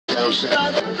Hey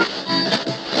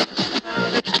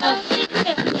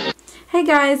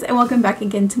guys, and welcome back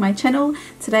again to my channel.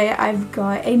 Today I've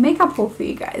got a makeup haul for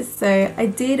you guys. So I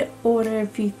did order a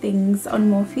few things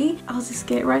on Morphe. I'll just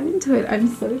get right into it. I'm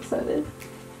so excited.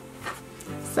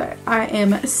 So I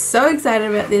am so excited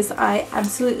about this. I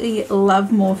absolutely love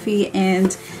Morphe,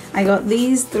 and I got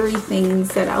these three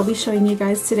things that I'll be showing you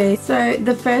guys today. So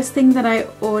the first thing that I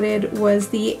ordered was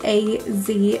the AZ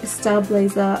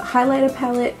Starblazer Highlighter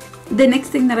palette. The next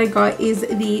thing that I got is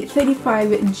the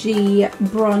 35G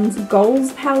Bronze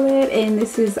Goals palette, and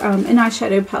this is an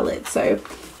eyeshadow palette. So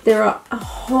there are a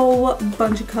whole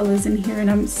bunch of colors in here,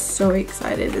 and I'm so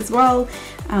excited as well.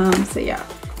 So yeah.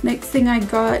 Next thing I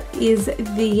got is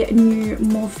the new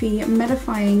Morphe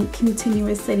Mattifying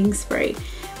Continuous Setting Spray.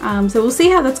 So we'll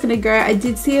see how that's going to go. I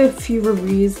did see a few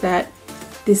reviews that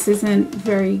this isn't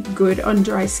very good on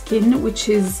dry skin, which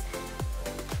is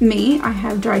me. I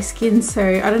have dry skin, so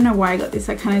I don't know why I got this.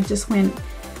 I kind of just went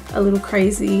a little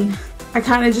crazy. I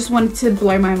kind of just wanted to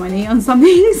blow my money on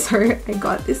something, so I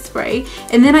got this spray.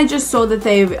 And then I just saw that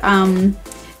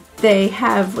they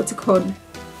have, what's it called?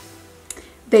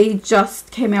 They just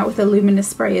came out with a luminous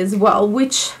spray as well,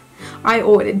 which I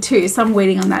ordered too, so I'm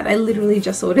waiting on that. I literally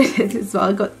just ordered it as well.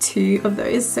 I got two of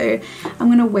those, so I'm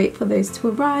gonna wait for those to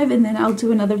arrive, and then I'll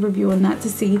do another review on that to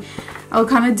see. I'll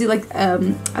kind of do like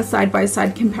a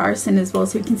side-by-side comparison as well,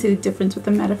 so you can see the difference with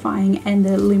the mattifying and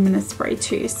the luminous spray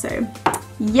too. So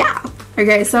yeah.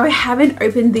 Okay, so I haven't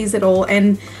opened these at all,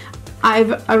 and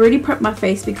I've already prepped my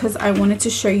face because I wanted to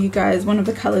show you guys one of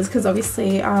the colors, because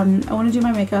obviously I want to do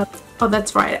my makeup. Oh,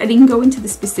 that's right, I didn't go into the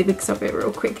specifics of it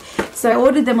real quick. So I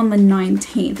ordered them on the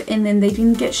 19th, and then they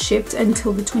didn't get shipped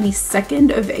until the 22nd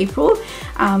of April.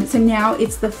 So now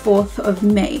it's the 4th of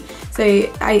May. So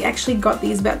I actually got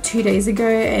these about 2 days ago,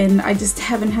 and I just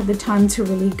haven't had the time to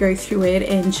really go through it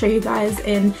and show you guys.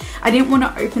 And I didn't want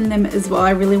to open them as well. I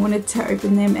really wanted to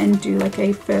open them and do like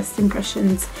a first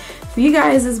impressions for you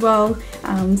guys as well.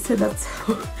 So that's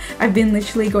I've been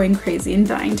literally going crazy and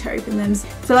dying to open them.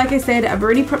 So like I said, I've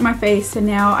already prepped my face, so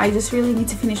now I just really need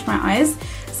to finish my eyes.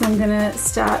 So I'm gonna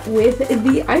start with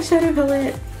the eyeshadow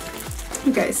palette.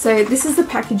 Okay, so this is the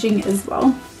packaging as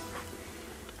well.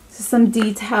 So some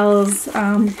details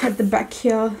at the back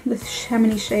here, how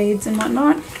many shades and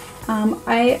whatnot.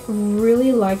 I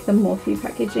really like the Morphe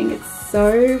packaging. It's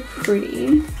so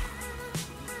pretty.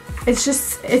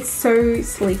 It's so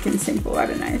sleek and simple. I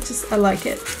don't know, I like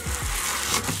it.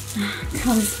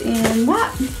 Comes in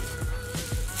what?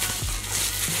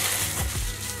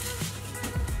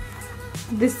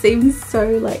 This seems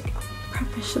so like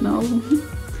professional,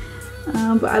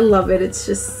 but I love it. It's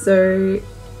just so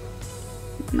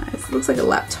nice. It looks like a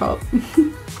laptop.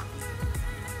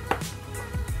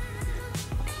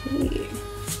 Okay,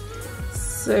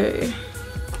 so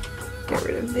get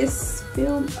rid of this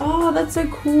film. Oh, that's so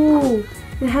cool.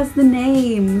 It has the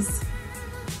names.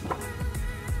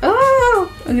 Oh,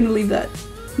 I'm gonna leave that.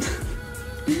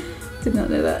 Did not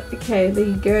know that. Okay, there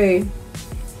you go.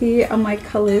 Here are my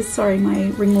colors. Sorry, my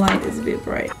ring light is a bit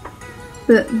bright.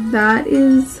 But that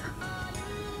is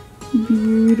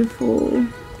beautiful.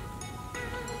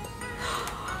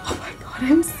 Oh my god,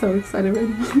 I'm so excited right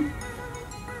now.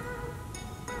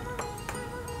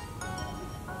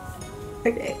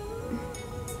 Okay.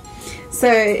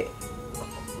 So,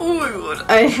 oh my god,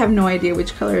 I have no idea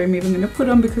which color I'm even going to put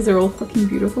on because they're all fucking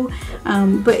beautiful.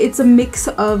 But it's a mix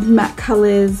of matte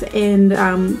colors and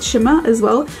shimmer as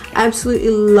well. I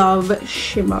absolutely love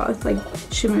shimmer. It's like,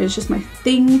 shimmer is just my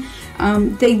thing.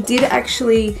 They did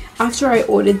actually, after I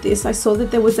ordered this, I saw that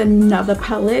there was another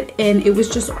palette and it was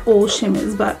just all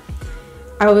shimmers, but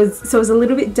I was a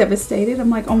little bit devastated. I'm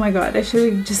like, oh my god, I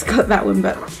should have just got that one,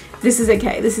 but this is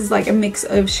okay. This is like a mix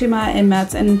of shimmer and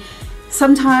mattes, and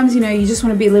sometimes, you know, you just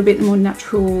want to be a little bit more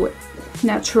natural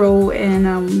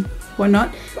and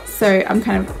whatnot. So I'm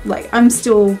kind of like, I'm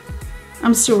still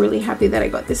really happy that I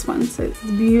got this one. So it's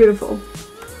beautiful.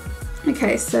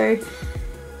 Okay, so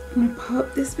I'm gonna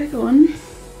pop this back on.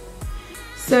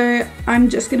 So I'm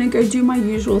just gonna go do my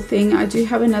usual thing. I do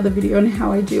have another video on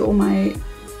how I do my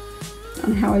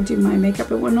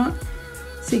makeup and whatnot,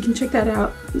 so you can check that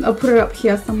out. I'll put it up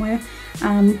here somewhere.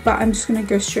 But I'm just gonna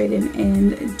go straight in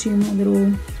and do my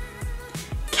little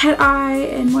cat eye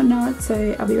and whatnot,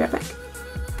 so I'll be right back.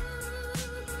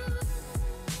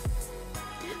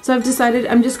 So I've decided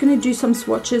I'm just gonna do some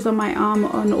swatches on my arm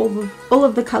on all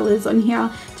of the colors on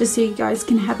here, just so you guys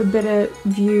can have a better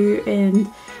view, and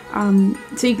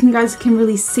so you guys can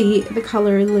really see the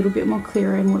color a little bit more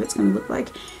clearer and what it's gonna look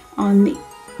like on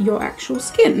your actual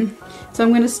skin. So I'm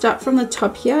going to start from the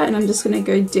top here, and I'm just going to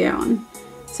go down.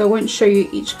 so I won't show you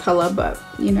each colour, but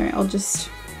you know, I'll just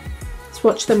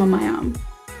swatch them on my arm.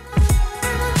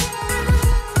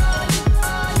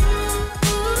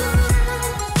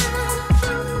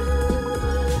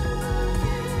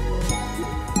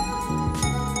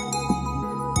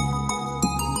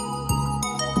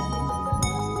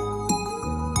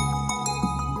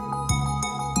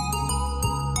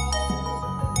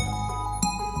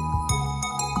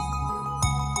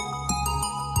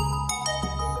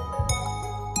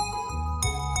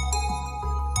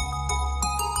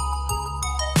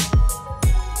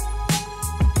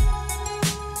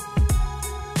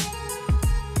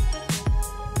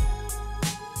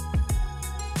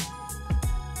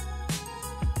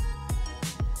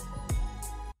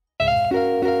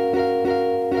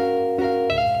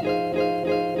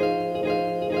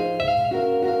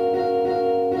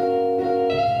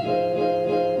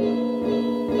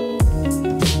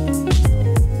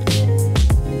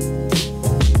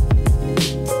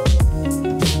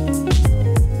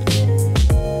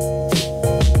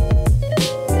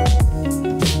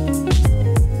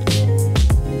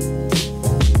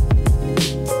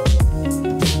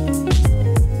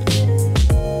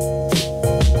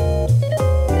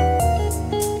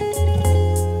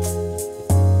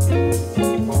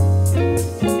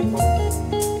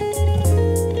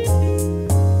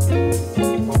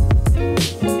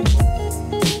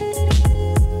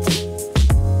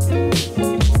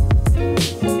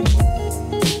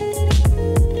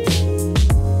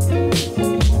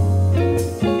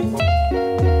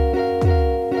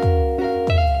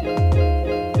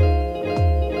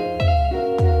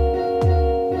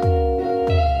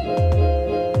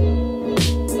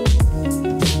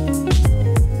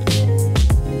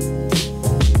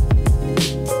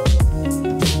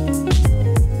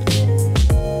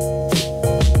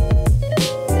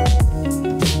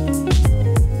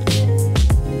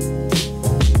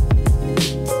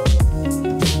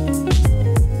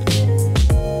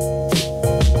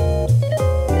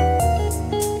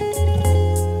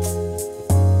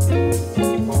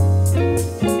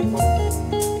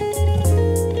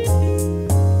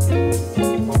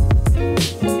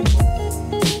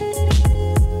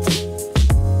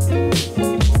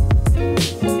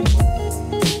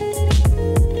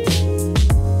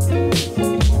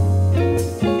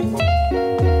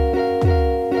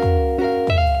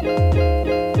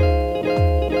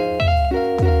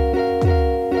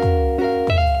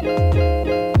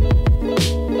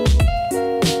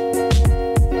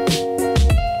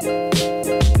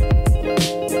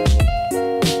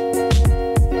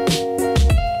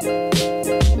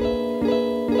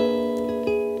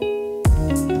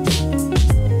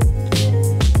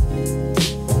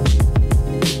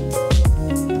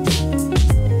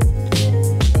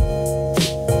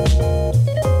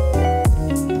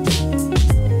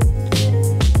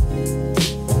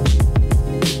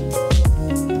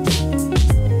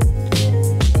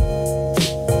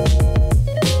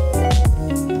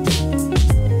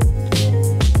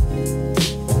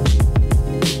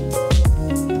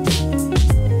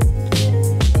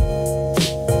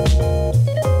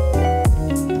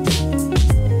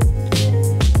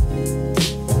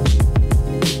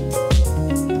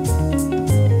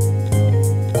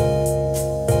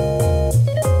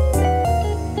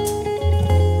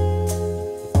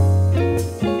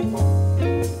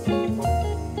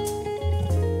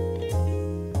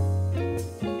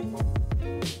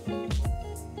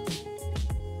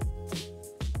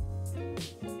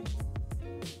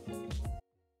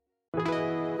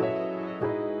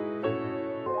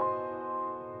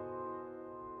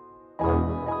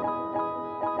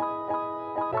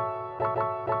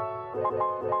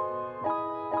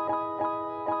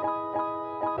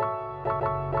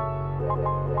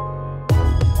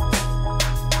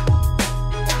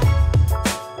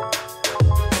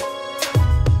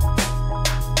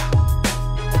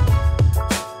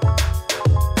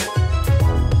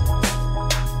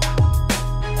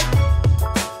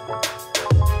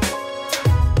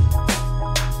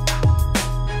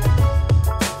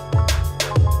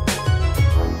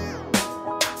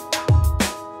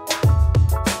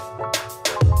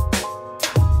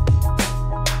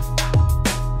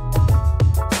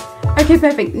 Okay,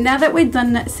 perfect. Now that we're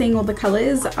done seeing all the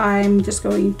colors, I'm just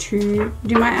going to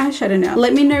do my eyeshadow now.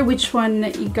 Let me know which one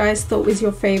you guys thought was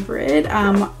your favorite.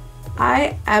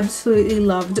 I absolutely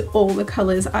loved all the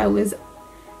colors. I was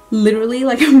literally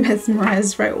like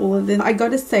mesmerized by all of them. I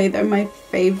gotta say though, my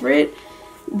favorite,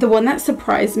 the one that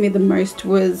surprised me the most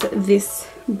was this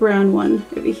brown one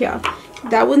over here.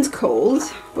 That one's called,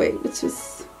 wait, which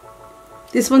is,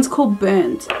 this one's called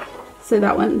Burnt. So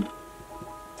that one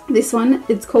This one,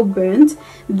 it's called Burnt.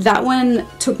 That one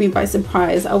took me by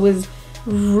surprise. I was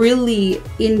really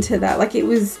into that. Like it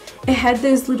had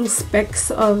those little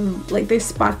specks of like those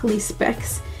sparkly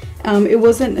specks. It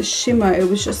wasn't a shimmer, it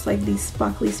was just like these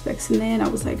sparkly specks in there, and I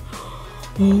was like,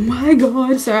 oh my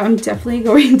god. So I'm definitely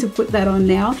going to put that on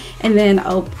now, and then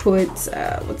I'll put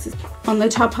what's this on the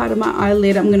top part of my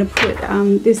eyelid. I'm gonna put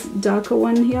this darker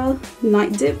one here,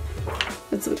 Night Dip.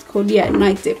 That's what it's called. Yeah,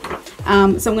 Night Dip. So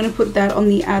I'm gonna put that on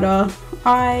the outer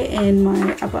eye and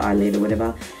my upper eyelid or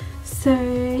whatever. So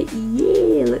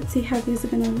yeah, let's see how these are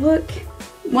gonna look.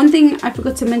 One thing I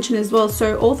forgot to mention as well,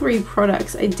 so all three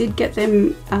products, I did get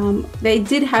them, they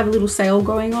did have a little sale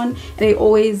going on. They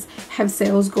always have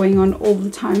sales going on all the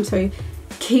time, so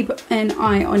keep an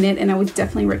eye on it, and I would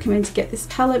definitely recommend to get this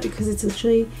palette because it's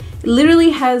literally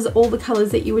has all the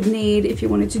colors that you would need if you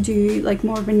wanted to do like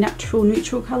more of a natural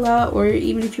neutral color, or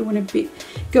even if you want to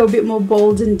go a bit more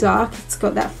bold and dark, it's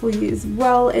got that for you as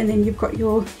well. And then you've got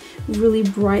your really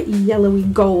bright yellowy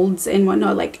golds and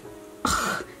whatnot, like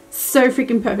so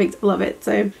freaking perfect. I love it.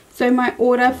 So my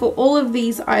order for all of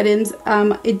these items,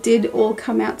 it did all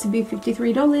come out to be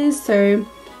 $53, so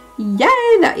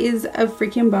yay, that is a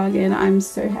freaking bargain. I'm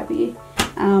so happy.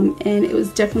 And it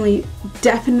was definitely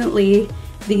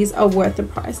these are worth the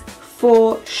price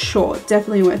for sure,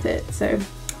 definitely worth it. So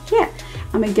yeah,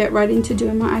 I'm gonna get right into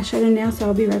doing my eyeshadow now, so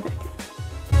I'll be right back.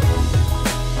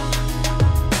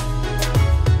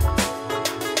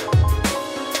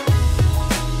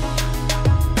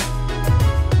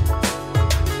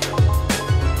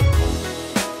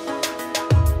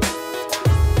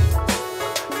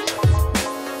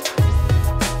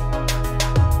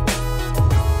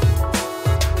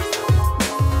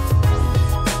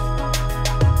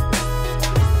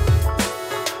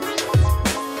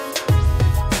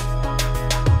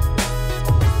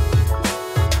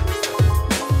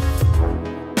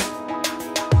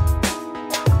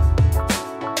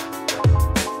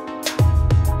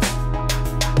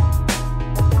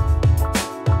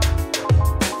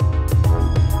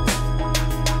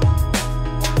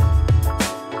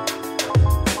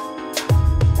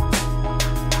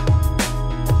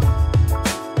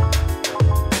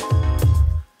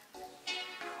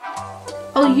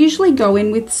 I'll usually go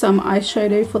in with some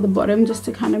eyeshadow for the bottom just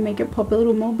to kind of make it pop a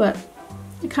little more, but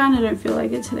I kind of don't feel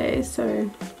like it today, so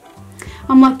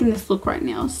I'm liking this look right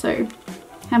now, so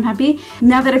I'm happy.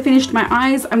 Now that I finished my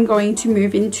eyes, I'm going to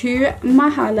move into my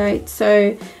highlight.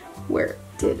 So where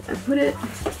did I put it?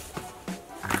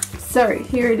 So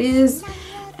here it is.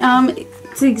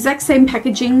 It's the exact same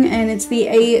packaging, and it's the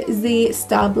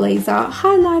Starblazer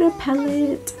Highlighter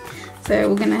palette. So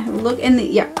we're gonna have a look, and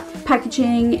yeah,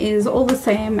 packaging is all the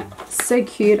same. So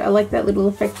cute. I like that little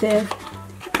effect there.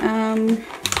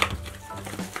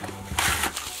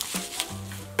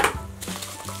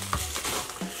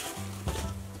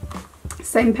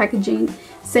 Same packaging,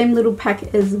 same little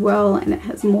pack as well, and it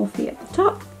has Morphe at the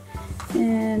top,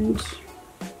 and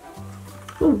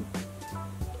ooh,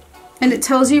 and it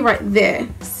tells you right there.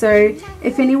 So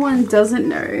if anyone doesn't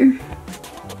know,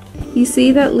 you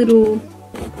see that little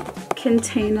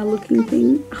container looking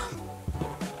thing,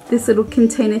 this little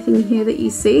container thing here that you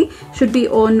see should be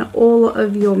on all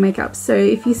of your makeup. So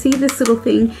if you see this little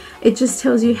thing, it just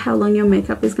tells you how long your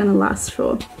makeup is going to last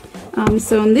for.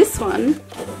 So on this one,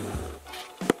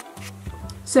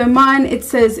 so mine, it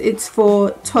says it's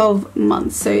for 12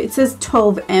 months. So it says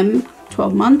 12M,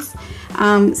 12 months.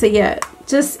 So yeah,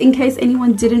 just in case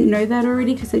anyone didn't know that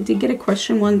already, because I did get a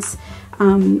question once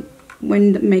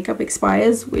when the makeup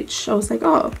expires, which I was like,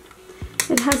 oh,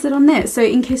 it has it on there. So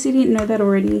in case you didn't know that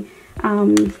already,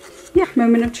 yeah,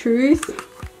 moment of truth.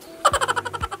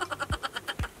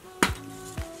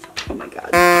 Oh my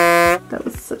god, that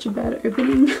was such a bad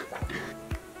opening.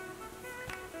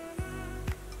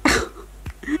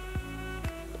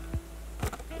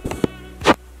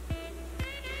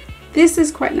 This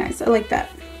is quite nice. I like that.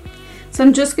 So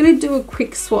I'm just going to do a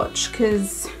quick swatch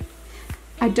because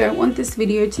I don't want this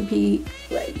video to be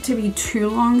too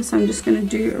long. So I'm just going to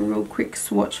do a real quick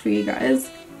swatch for you guys.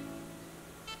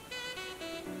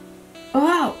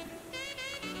 Oh,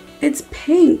 it's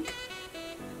pink.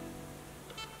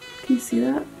 Can you see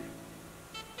that?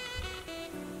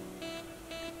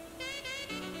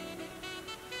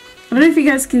 I don't know if you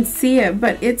guys can see it,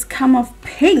 but it's come off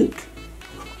pink.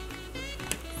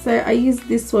 So I used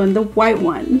this one, the white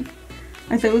one.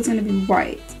 I thought it was going to be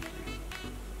white.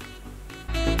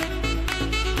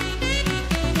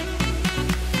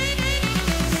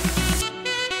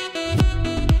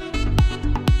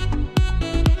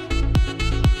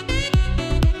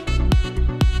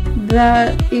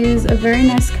 that is a very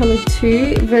nice color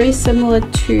too, very similar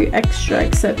to Extra,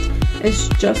 except it's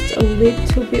just a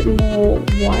little bit more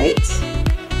white.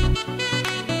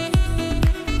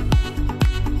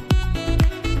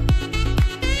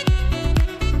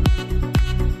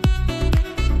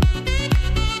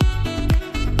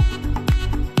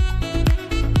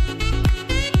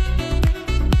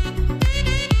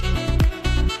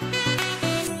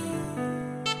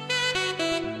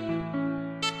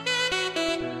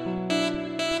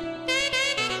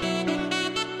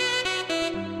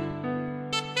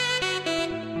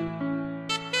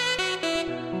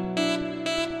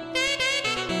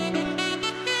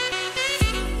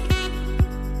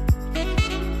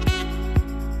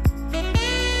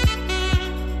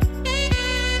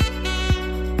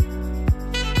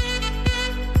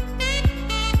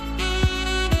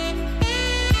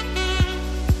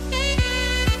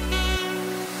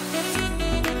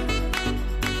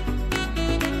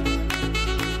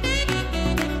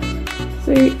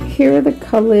 So here are the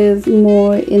colors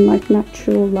more in like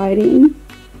natural lighting.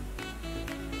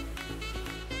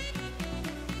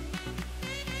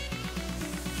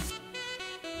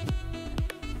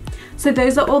 So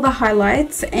those are all the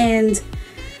highlights, and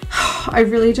I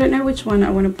really don't know which one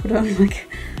I want to put on. Like,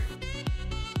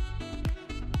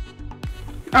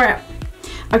 alright,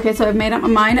 okay, so I've made up my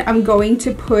mind. I'm going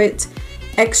to put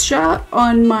Extra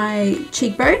on my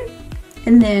cheekbone,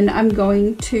 and then I'm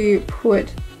going to put,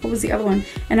 what was the other one?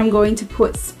 And I'm going to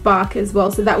put Spark as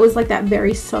well. So that was like that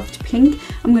very soft pink.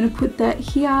 I'm going to put that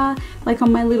here, like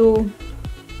on my little,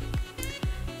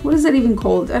 what is that even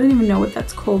called? I don't even know what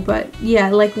that's called, but yeah,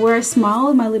 like where I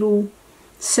smile, my little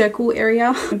circle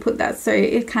area. I put that so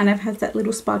it kind of has that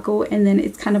little sparkle, and then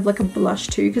it's kind of like a blush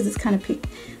too because it's kind of pink.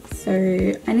 So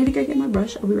I need to go get my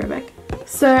brush. I'll be right back.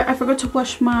 So I forgot to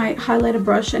wash my highlighter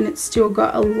brush, and it's still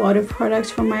got a lot of products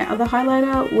from my other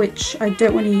highlighter, which I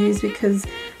don't want to use because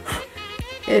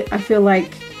I feel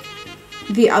like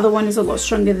the other one is a lot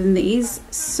stronger than these.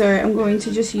 So I'm going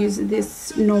to just use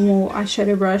this normal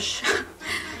eyeshadow brush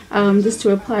just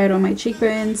to apply it on my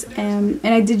cheekbones, and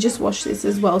I did just wash this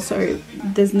as well, so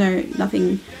there's no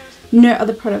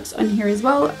other products on here as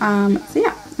well. So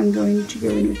yeah, I'm going to go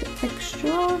in with the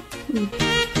Extra.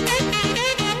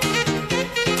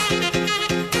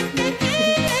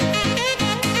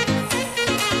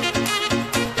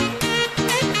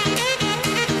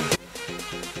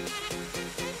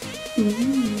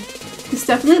 This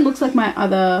definitely looks like my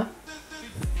other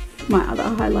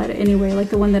highlighter anyway, like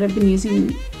the one that I've been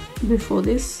using before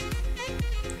this.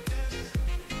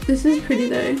 This is pretty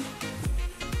though.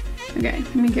 Okay,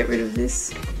 let me get rid of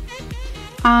this.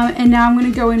 And now I'm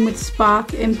going to go in with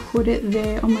Spark and put it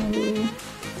there on my little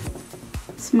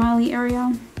smiley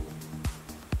area.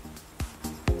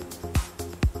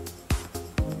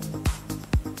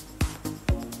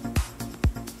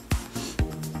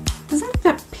 Doesn't look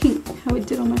that pink how it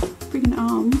did on my freaking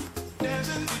arm.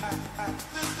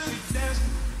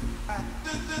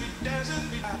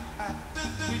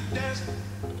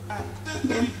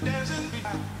 Okay.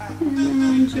 And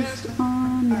then just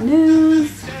on my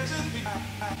nose.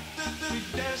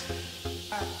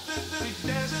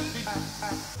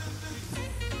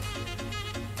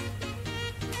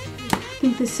 I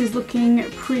think this is looking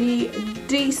pretty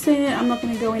decent. I'm not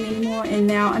going to go in anymore, and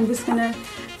now I'm just going to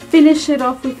finish it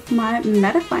off with my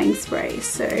mattifying spray.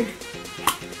 So,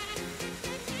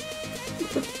 what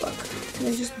the fuck? Did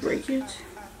I just break it?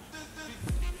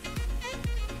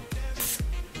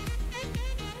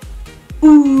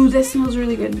 Ooh, that smells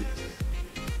really good.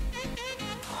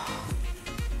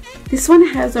 This one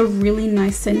has a really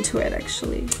nice scent to it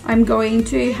actually. I'm going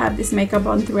to have this makeup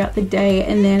on throughout the day,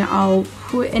 and then I'll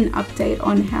put an update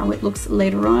on how it looks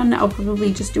later on. I'll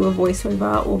probably just do a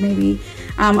voiceover, or maybe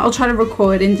I'll try to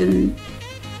record, and then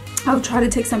I'll try to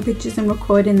take some pictures and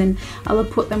record, and then I'll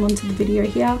put them onto the video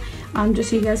here, just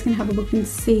so you guys can have a look and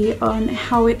see on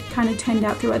how it kind of turned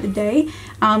out throughout the day.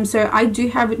 So I do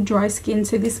have dry skin,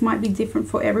 so this might be different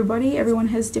for everybody. Everyone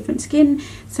has different skin.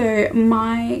 So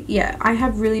I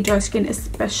have really dry skin,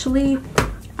 especially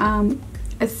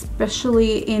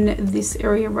in this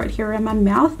area right here around my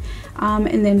mouth,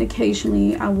 and then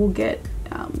occasionally I will get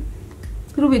a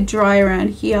little bit dry around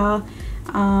here,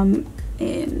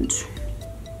 and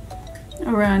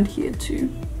around here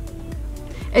too.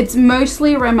 It's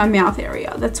mostly around my mouth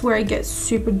area. That's where it gets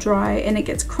super dry and it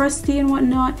gets crusty and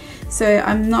whatnot. So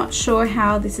I'm not sure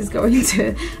how this is going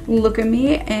to look at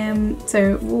me, and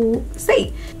so we'll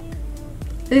see.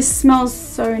 This smells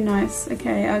so nice.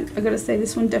 Okay, I gotta say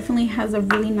this one definitely has a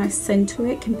really nice scent to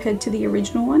it compared to the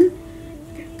original one.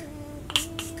 Okay.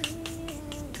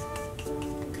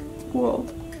 Whoa.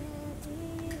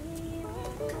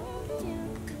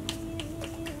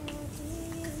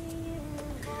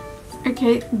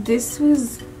 Okay, this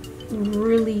was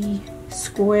really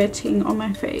squirting on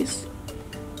my face.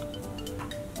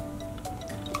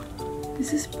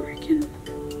 Is this broken?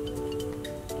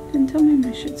 Don't tell me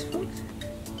my shit's fucked.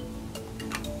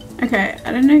 Okay,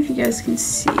 I don't know if you guys can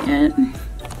see it.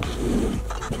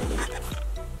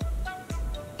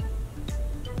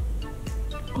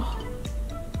 Oh.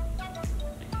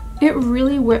 It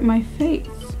really wet my face.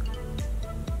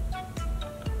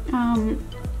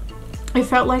 I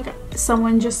felt like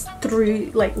someone just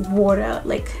threw like water,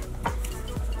 like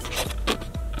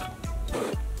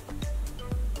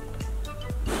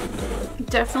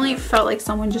definitely felt like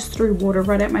someone just threw water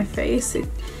right at my face. It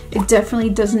definitely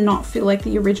does not feel like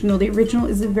the original. The original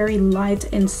is very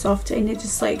light and soft, and it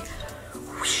just like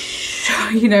whoosh,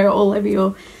 you know, all over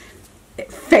your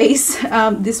face.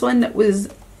 This one was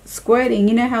squirting.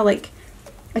 You know how like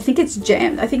I think it's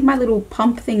jammed. I think my little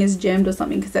pump thing is jammed or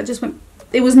something, because that just went.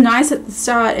 It was nice at the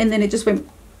start, and then it just went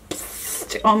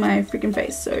on my freaking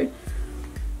face. So,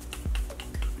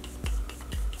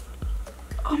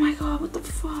 oh my god, what the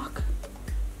fuck?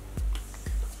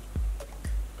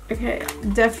 Okay,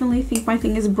 definitely think my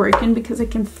thing is broken because I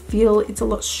can feel it's a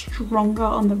lot stronger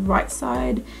on the right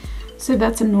side. So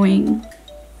that's annoying.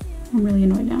 I'm really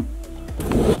annoyed now.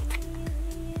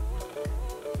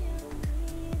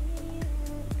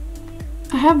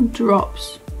 I have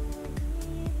drops.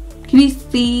 Can you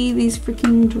see these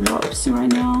freaking drops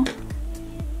right now?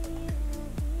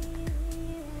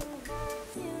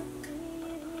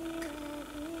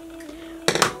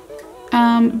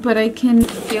 But I can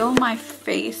feel my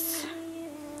face.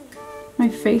 My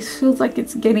face feels like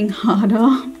it's getting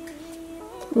harder.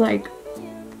 Like,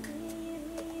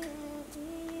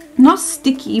 not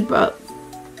sticky, but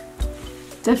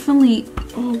definitely.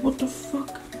 Oh, what the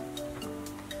fuck?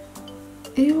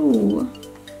 Ew.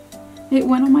 It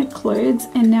went on my clothes,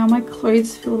 and now my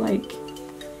clothes feel like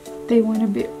they went a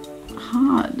bit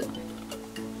hard.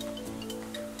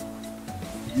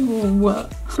 Ew.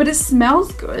 But it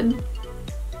smells good.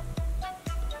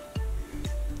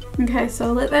 Okay, so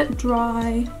I'll let that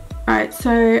dry. Alright,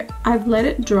 so I've let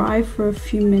it dry for a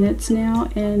few minutes now,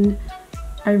 and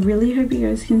I really hope you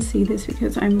guys can see this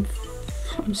because I'm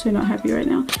so not happy right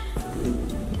now.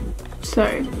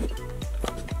 So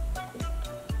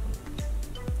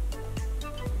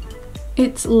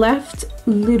it's left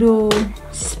little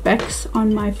specks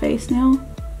on my face now,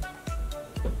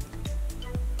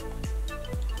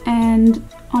 and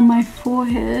on my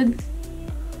forehead.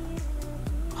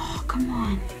 Oh, come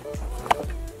on.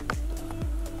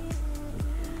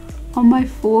 On my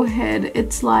forehead,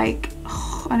 it's like,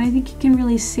 oh, I don't think you can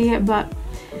really see it, but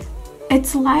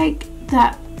it's like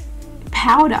that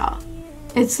powder.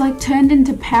 It's like turned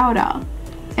into powder,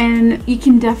 and you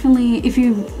can definitely, if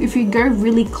you go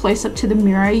really close up to the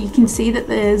mirror, you can see that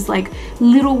there's like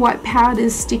little white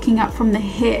powders sticking up from the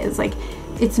hairs. Like,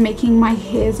 it's making my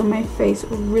hairs on my face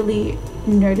really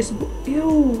noticeable. Ew,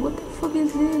 what the fuck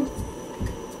is this?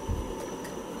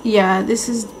 Yeah, this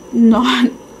is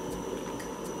not.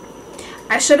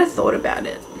 I should have thought about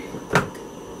it.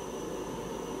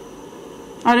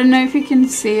 I don't know if you can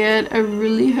see it. I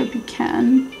really hope you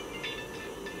can.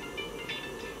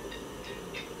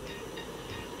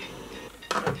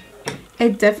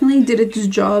 It definitely did its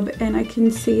job, and I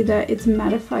can see that it's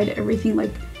mattified everything.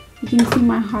 Like, you can see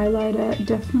my highlighter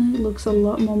definitely looks a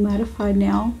lot more mattified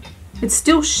now. It's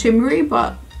still shimmery,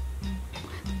 but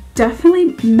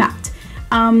definitely matte.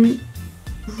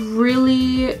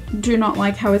 Really do not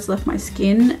like how it's left my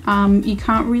skin. You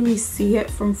can't really see it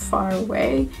from far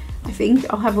away. I think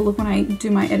I'll have a look when I do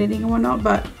my editing and whatnot,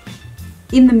 but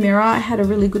in the mirror I had a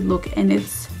really good look, and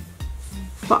it's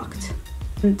fucked.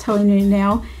 I'm telling you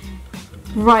now,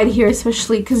 right here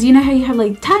especially, because you know how you have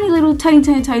like tiny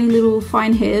little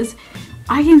fine hairs.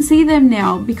 I can see them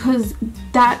now because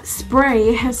that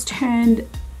spray has turned,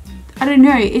 I don't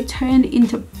know, it turned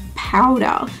into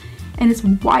powder. And it's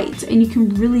white, and you can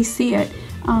really see it.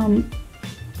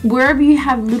 Wherever you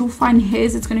have little fine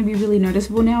hairs, it's going to be really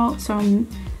noticeable now. So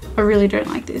I really don't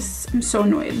like this. I'm so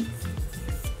annoyed.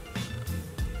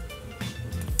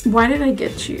 Why did I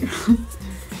get you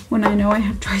when I know I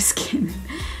have dry skin?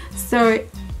 So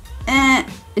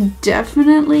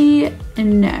definitely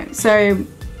no. So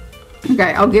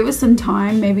okay, I'll give it some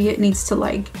time. Maybe it needs to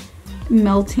like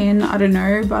melt in, I don't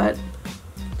know, but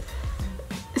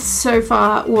so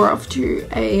far we're off to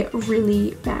a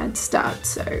really bad start.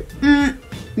 So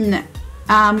no.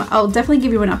 I'll definitely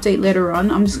give you an update later on.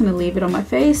 I'm just gonna leave it on my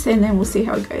face, and then we'll see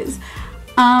how it goes.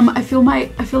 I feel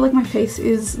like my face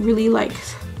is really like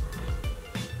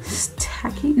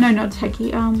tacky. No, not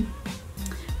tacky. My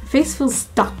face feels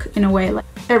stuck in a way. Like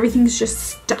everything's just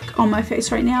stuck on my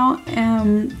face right now. I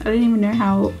don't even know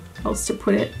how else to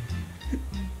put it.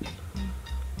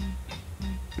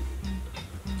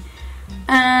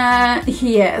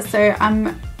 Yeah, so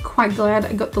I'm quite glad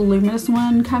I got the luminous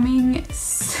one coming,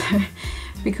 so,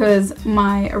 because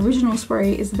my original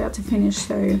spray is about to finish,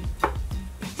 so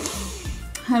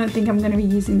I don't think I'm going to be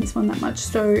using this one that much.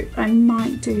 So I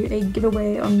might do a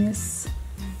giveaway on this.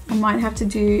 I might have to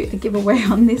do a giveaway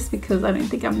on this because I don't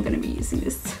think I'm going to be using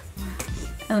this.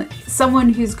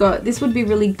 Someone who's got, this would be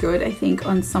really good, I think,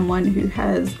 on someone who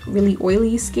has really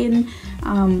oily skin,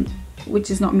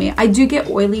 which is not me. I do get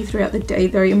oily throughout the day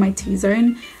though in my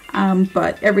T-zone,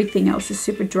 but everything else is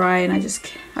super dry, and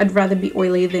I'd rather be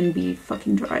oily than be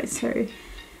fucking dry. So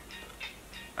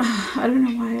I don't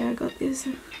know why I got this.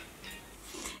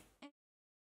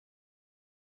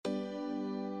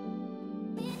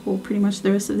 Well, pretty much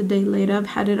the rest of the day later. I've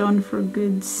had it on for a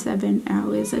good 7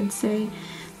 hours, I'd say.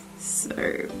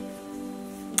 So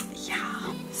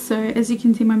yeah, so as you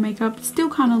can see, my makeup still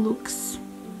kind of looks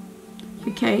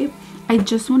okay. I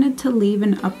just wanted to leave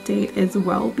an update as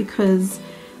well because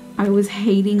I was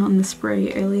hating on the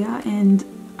spray earlier and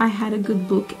I had a good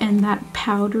look, and that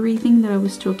powdery thing that I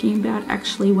was talking about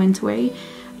actually went away.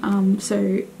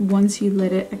 So once you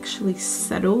let it actually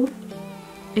settle,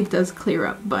 it does clear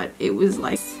up, but it was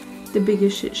like the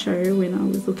biggest shit show when I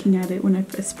was looking at it when I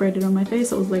first sprayed it on my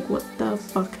face. I was like, what the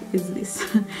fuck is this?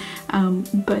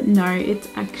 But no, it's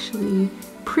actually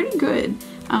pretty good.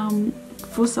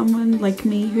 For someone like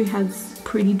me who has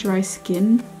pretty dry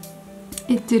skin,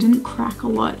 it didn't crack a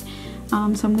lot. So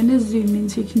I'm going to zoom in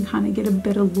so you can kind of get a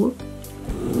better look.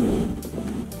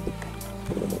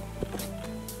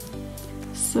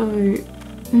 So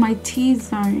my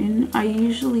T-zone, I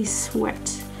usually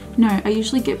sweat. No, I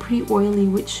usually get pretty oily,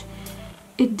 which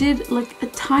it did like a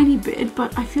tiny bit,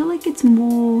 but I feel like it's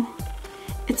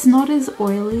not as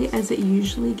oily as it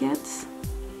usually gets,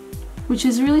 which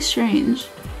is really strange.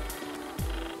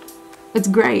 It's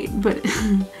great, but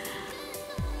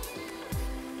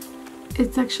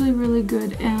it's actually really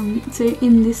good. So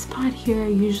in this part here, I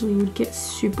usually would get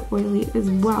super oily as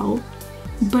well,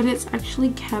 but it's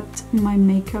actually kept my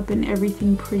makeup and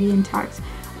everything pretty intact.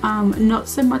 Not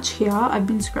so much here. I've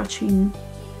been scratching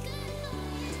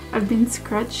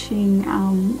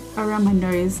around my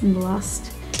nose in the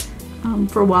last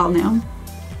for a while now.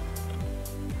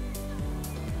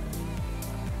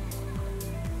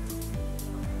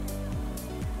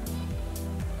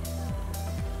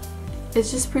 It's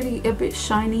just a bit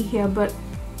shiny here, but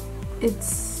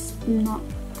it's not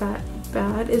that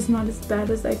bad. It's not as bad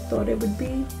as I thought it would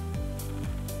be.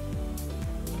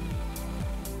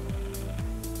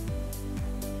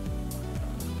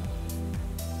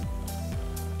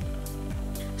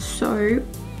 So,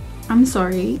 I'm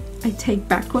sorry, I take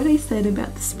back what I said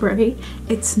about the spray.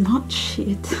 It's not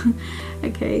shit,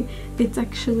 okay? It's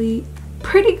actually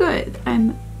pretty good,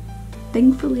 and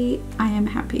thankfully I am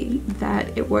happy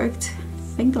that it worked.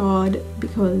 Thank God,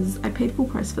 because I paid full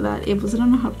price for that. It wasn't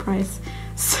on a hot price,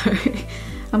 so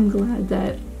I'm glad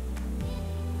that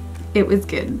it was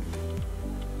good.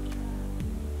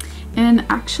 And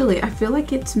actually, I feel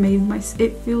like it's made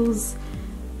it feels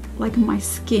like my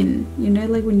skin, you know,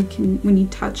 like when you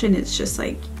touch and it's just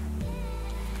like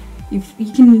you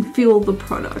can feel the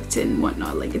product and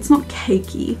whatnot. Like, it's not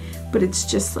cakey, but it's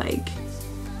just like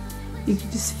you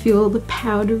can just feel the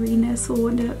powderiness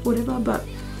or whatever. But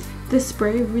the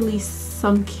spray really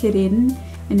sunk it in,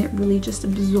 and it really just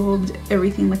absorbed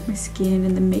everything, like my skin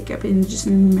and the makeup, and just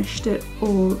meshed it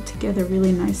all together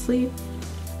really nicely.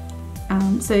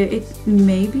 So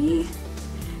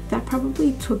that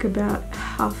probably took about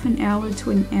half an hour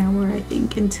to an hour, I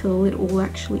think, until it all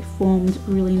actually formed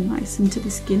really nice into the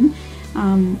skin.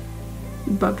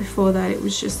 But before that, it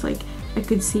was just like I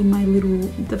could see my little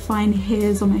defined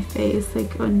hairs on my face,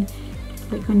 like on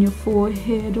your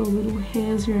forehead, or little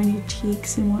hairs around your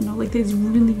cheeks and whatnot, like those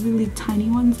really tiny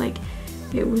ones. Like,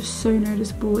 it was so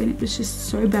noticeable, and it was just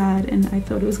so bad, and I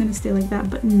thought it was going to stay like that,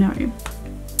 but no,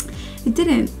 it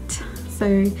didn't.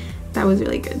 So that was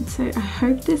really good. So I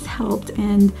hope this helped,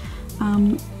 and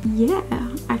yeah,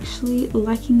 actually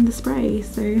liking the spray.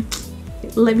 So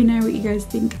let me know what you guys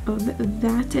think of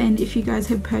that, and if you guys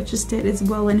have purchased it as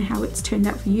well and how it's turned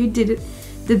out for you.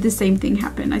 Did the same thing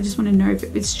happen? I just want to know if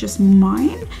it's just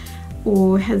mine,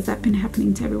 or has that been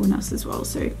happening to everyone else as well.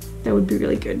 So that would be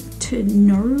really good to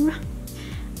know.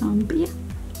 But yeah,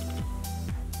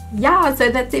 yeah, so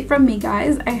that's it from me,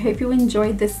 guys. I hope you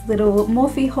enjoyed this little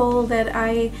Morphe haul that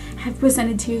I have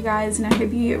presented to you guys, and I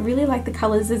hope you really like the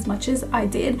colors as much as I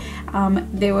did.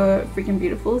 They were freaking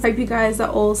beautiful. Hope you guys are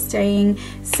all staying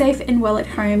safe and well at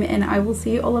home, and I will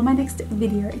see you all in my next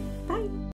video.